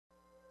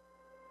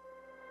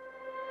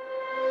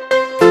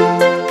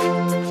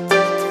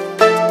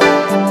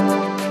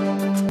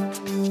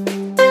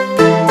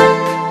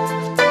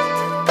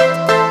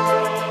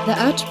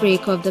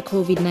outbreak of the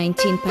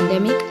COVID-19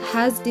 pandemic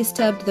has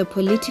disturbed the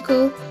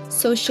political,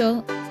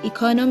 social,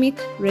 economic,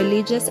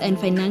 religious, and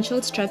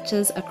financial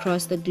structures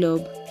across the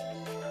globe.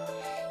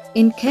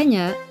 In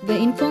Kenya, the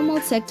informal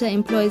sector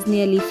employs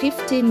nearly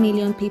 15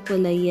 million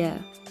people a year.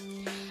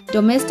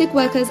 Domestic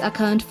workers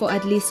account for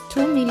at least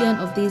 2 million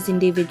of these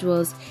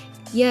individuals,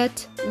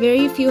 yet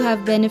very few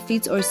have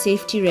benefits or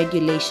safety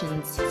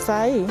regulations.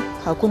 Sai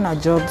hakuna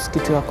jobs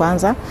kitu ya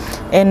kwanza,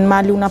 and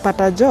mali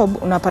unapata job,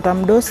 unapata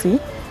mdosi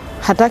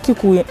hataki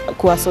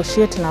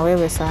kuassociate na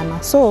wewe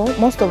sana. So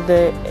most of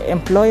the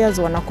employers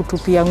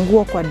wanakutupia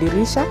nguo kwa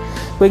dirisha,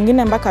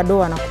 wengine mpaka do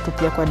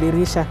wanakutupia kwa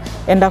dirisha,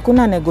 and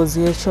hakuna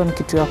negotiation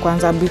kitu ya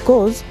kwanza,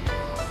 because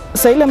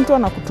sa ile mtu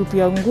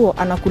anakutupia nguo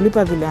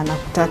anakulipa vile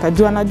anakutaka.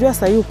 Juu anajua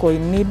sasa uko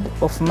in need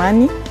of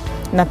money,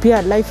 na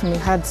pia life ni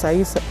hard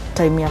sasa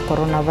time ya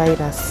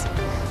coronavirus.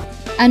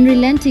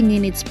 Unrelenting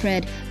in its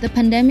spread, the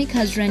pandemic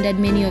has rendered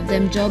many of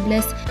them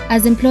jobless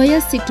as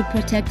employers seek to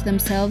protect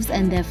themselves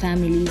and their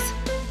families.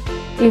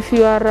 If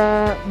you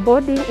are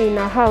boarding in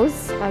a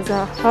house as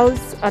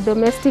a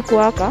domestic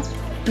worker,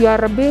 you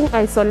are being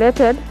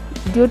isolated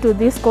due to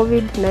this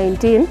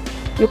COVID-19.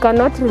 You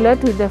cannot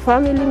relate with the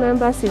family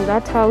members in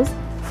that house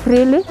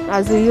freely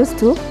as we used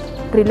to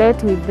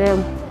relate with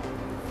them.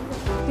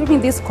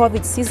 During this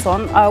COVID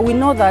season, we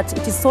know that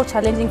it is so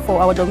challenging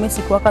for our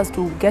domestic workers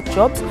to get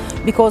jobs,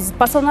 because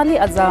personally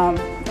as a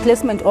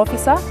placement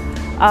officer,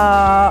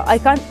 I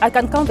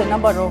can count the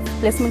number of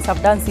placements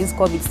I've done since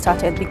COVID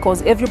started,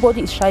 because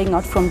everybody is shying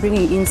out from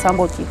bringing in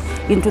somebody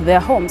into their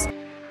homes.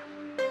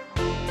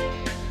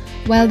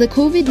 While the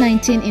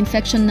COVID-19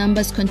 infection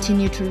numbers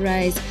continue to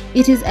rise,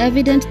 it is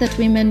evident that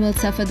women will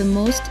suffer the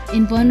most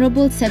in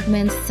vulnerable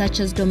segments such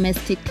as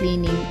domestic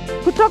cleaning.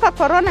 Kutoka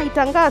corona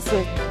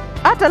itangazwe,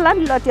 hata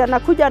landlord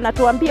anakuja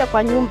anatuambia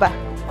kwa nyumba,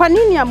 kwa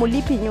nini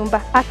amulipi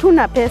nyumba?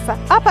 Hatuna pesa.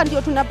 Hapa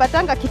ndio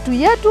tunapatanga kitu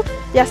yetu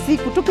ya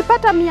siku.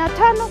 Tukipata 500,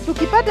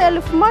 tukipata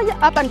 1000,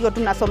 hapa ndio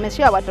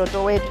tunasomeshia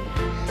watoto wetu.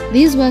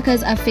 These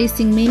workers are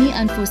facing many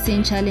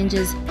unforeseen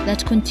challenges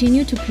that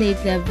continue to plague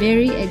their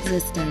very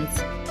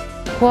existence.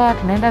 Kwa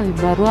tunaenda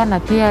vibarua na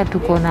pia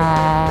tuko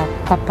na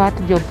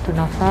part job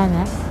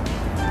tunafanya.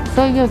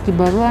 So hiyo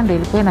kibarua ndio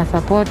ilikuwa ina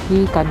support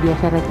hii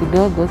biashara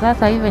kidogo.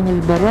 Sasa hivi venye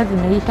vibarua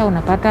zimeisha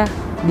unapata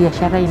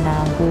biashara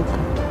inaanguka.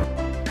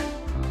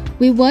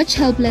 We watch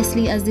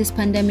helplessly as this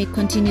pandemic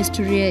continues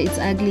to rear its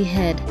ugly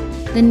head.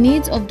 The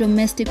needs of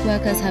domestic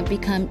workers have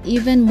become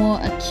even more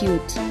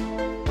acute.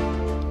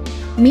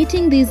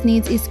 Meeting these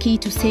needs is key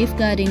to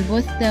safeguarding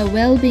both their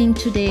well-being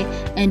today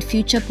and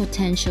future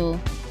potential.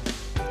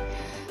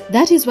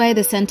 That is why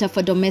the Center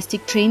for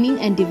Domestic Training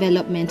and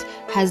Development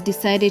has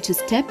decided to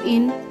step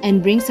in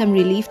and bring some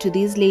relief to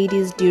these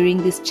ladies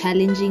during these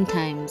challenging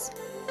times.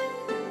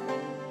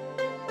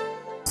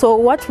 So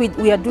what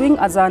we are doing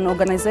as an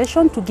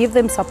organization to give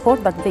them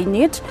support that they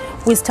need,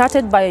 we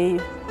started by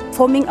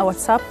forming our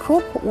WhatsApp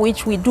group,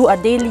 which we do a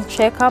daily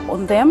checkup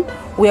on them.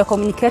 We are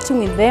communicating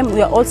with them.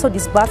 We are also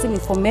disbursing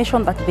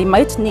information that they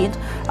might need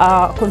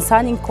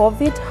concerning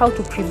COVID, how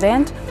to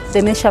prevent,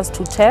 the measures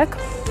to take.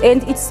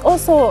 And it's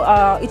also,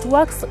 it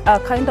works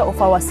kind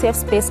of our safe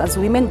space as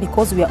women,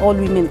 because we are all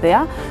women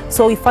there.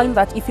 So we find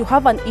that if you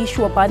have an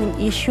issue, a burning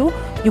issue,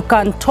 you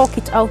can talk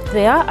it out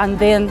there, and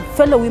then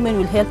fellow women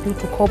will help you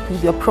to cope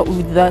with,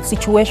 with the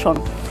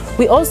situation.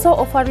 We're also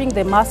offering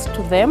the mask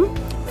to them.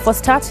 For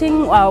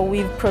starting,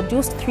 we've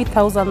produced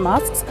 3,000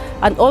 masks,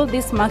 and all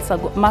these masks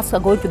are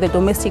going to the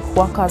domestic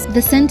workers.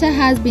 The center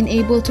has been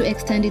able to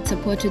extend its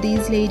support to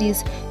these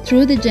ladies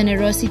through the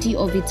generosity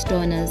of its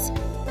donors.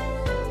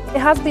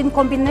 There has been a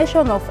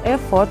combination of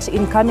effort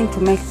in coming to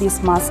make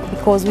this mask,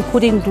 because we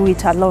couldn't do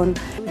it alone.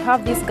 We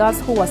have these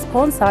girls who were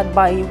sponsored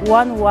by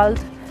One World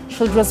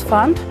Children's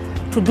Fund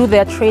to do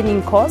their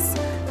training course.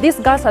 These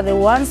girls are the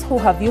ones who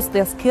have used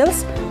their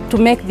skills to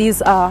make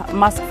these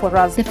masks for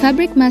us. The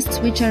fabric masks,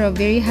 which are of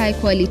very high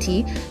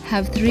quality,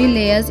 have 3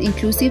 layers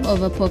inclusive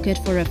of a pocket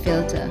for a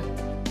filter.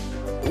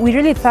 We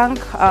really thank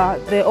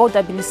the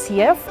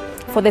OWCF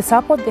for the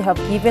support they have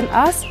given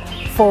us,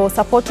 for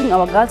supporting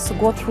our girls to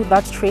go through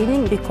that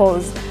training,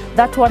 because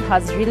that one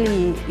has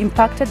really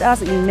impacted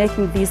us in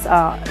making these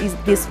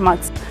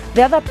masks.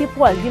 The other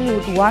people I really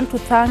would want to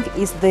thank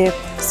is the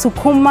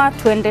Sukuma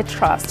Twende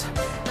Trust.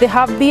 They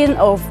have been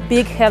of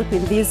big help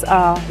in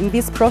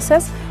this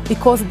process,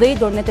 because they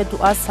donated to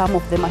us some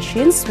of the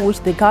machines which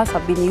the girls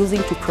have been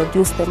using to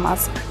produce the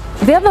mask.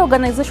 The other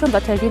organization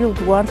that I really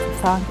would want to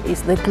thank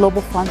is the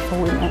Global Fund for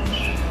Women,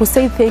 who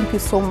say thank you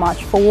so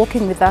much for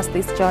working with us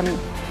this journey.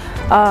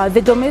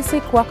 The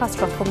Domestic Workers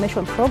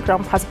Transformation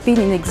Program has been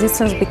in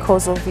existence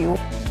because of you.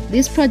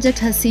 This project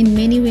has seen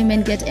many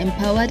women get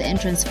empowered and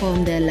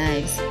transform their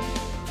lives.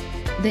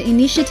 The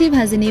initiative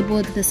has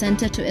enabled the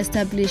center to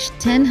establish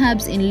 10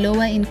 hubs in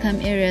lower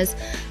income areas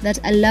that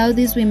allow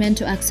these women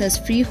to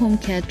access free home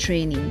care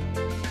training.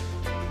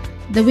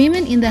 The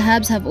women in the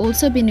hubs have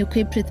also been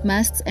equipped with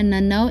masks and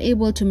are now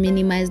able to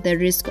minimize the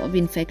risk of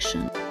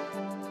infection.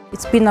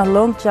 It's been a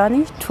long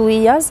journey, 2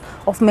 years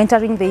of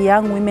mentoring the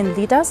young women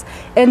leaders,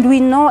 and we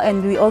know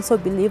and we also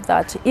believe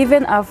that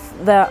even as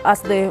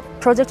the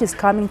project is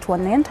coming to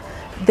an end,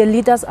 the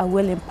leaders are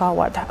well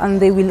empowered and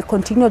they will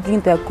continue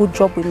doing their good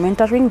job with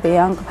mentoring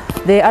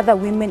the other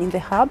women in the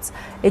hubs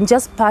and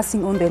just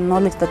passing on the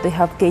knowledge that they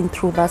have gained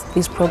through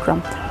this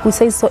program. We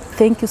say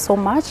thank you so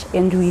much,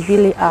 and we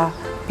really are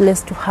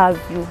blessed to have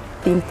you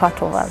being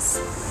part of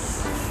us.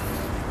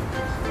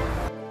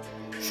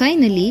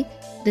 Finally,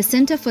 the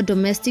Center for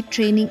Domestic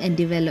Training and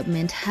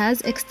Development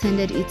has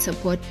extended its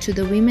support to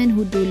the women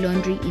who do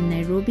laundry in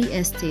Nairobi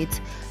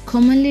estates,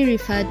 commonly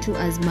referred to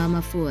as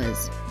Mama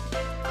Fuas.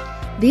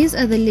 These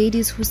are the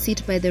ladies who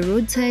sit by the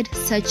roadside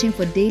searching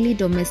for daily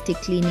domestic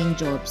cleaning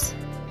jobs.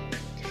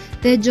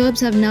 Their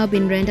jobs have now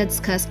been rendered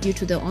scarce due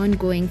to the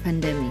ongoing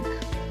pandemic.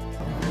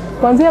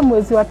 Kuanzia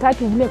mwezi wa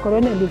 3 vile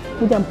corona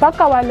ilikuja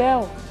mpaka wa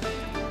leo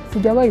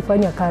sijawahi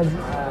fanya kazi.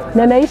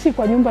 Na naishi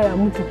kwa nyumba ya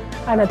mtu,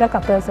 anataka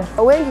pesa.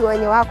 Wengi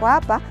wenye wako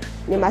hapa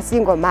ni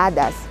masingle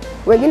mothers.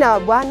 Wengine wa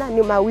bwana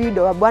ni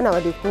mawido, wa bwana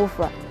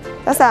walikufa.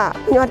 Sasa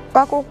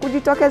wako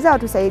kujitokezea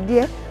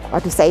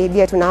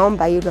watusaidie,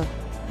 tunaomba hilo.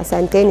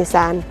 Asanteni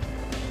sana.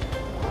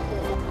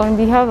 On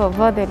behalf of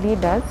all the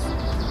leaders,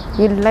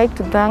 we'd like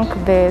to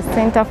thank the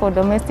Center for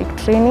Domestic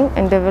Training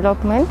and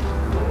Development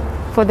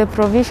for the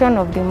provision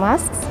of the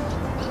masks.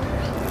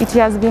 It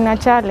has been a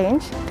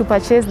challenge to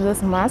purchase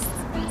those masks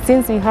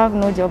since we have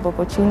no job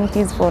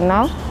opportunities for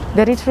now.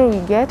 The little we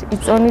get,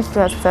 it's only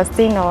to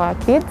sustain our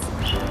kids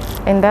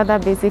and other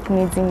basic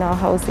needs in our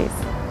houses.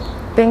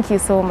 Thank you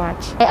so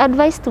much. I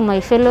advise to my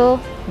fellow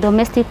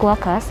domestic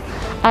workers,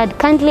 I'd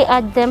kindly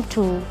urge them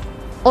to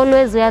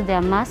always wear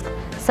their mask,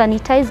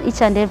 sanitize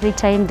each and every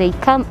time they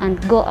come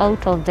and go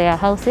out of their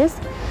houses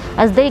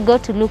as they go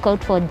to look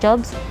out for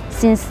jobs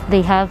since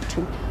they have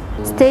to.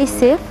 Stay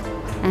safe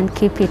and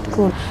keep it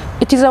cool.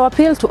 It is our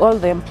appeal to all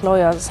the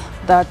employers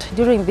that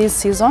during this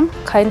season,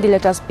 kindly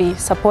let us be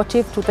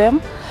supportive to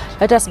them,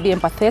 let us be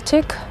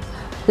empathetic,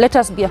 let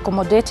us be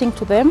accommodating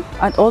to them,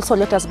 and also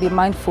let us be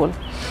mindful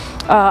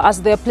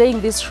as they are playing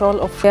this role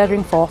of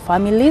caring for our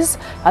families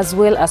as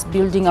well as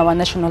building our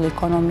national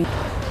economy.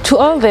 To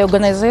all the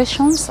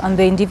organizations and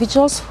the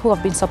individuals who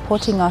have been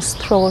supporting us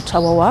throughout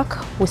our work,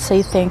 we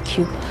say thank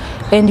you.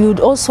 And we would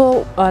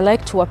also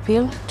like to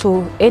appeal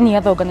to any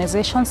other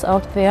organizations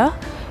out there,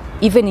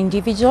 even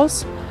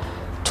individuals,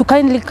 to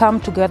kindly come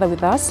together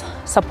with us,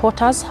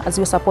 support us as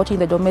we're supporting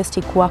the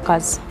domestic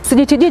workers.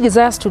 Cdtd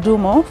desires to do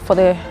more for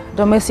the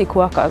domestic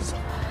workers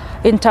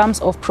in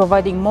terms of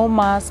providing more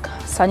masks,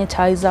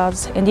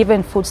 sanitizers, and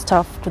even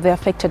foodstuff to the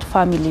affected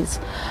families.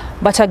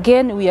 But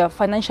again, we are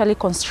financially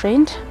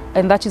constrained,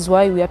 and that is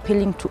why we are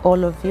appealing to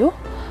all of you.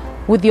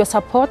 With your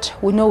support,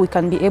 we know we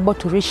can be able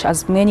to reach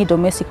as many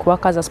domestic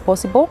workers as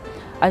possible,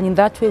 and in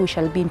that way we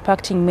shall be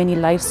impacting many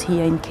lives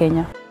here in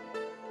Kenya.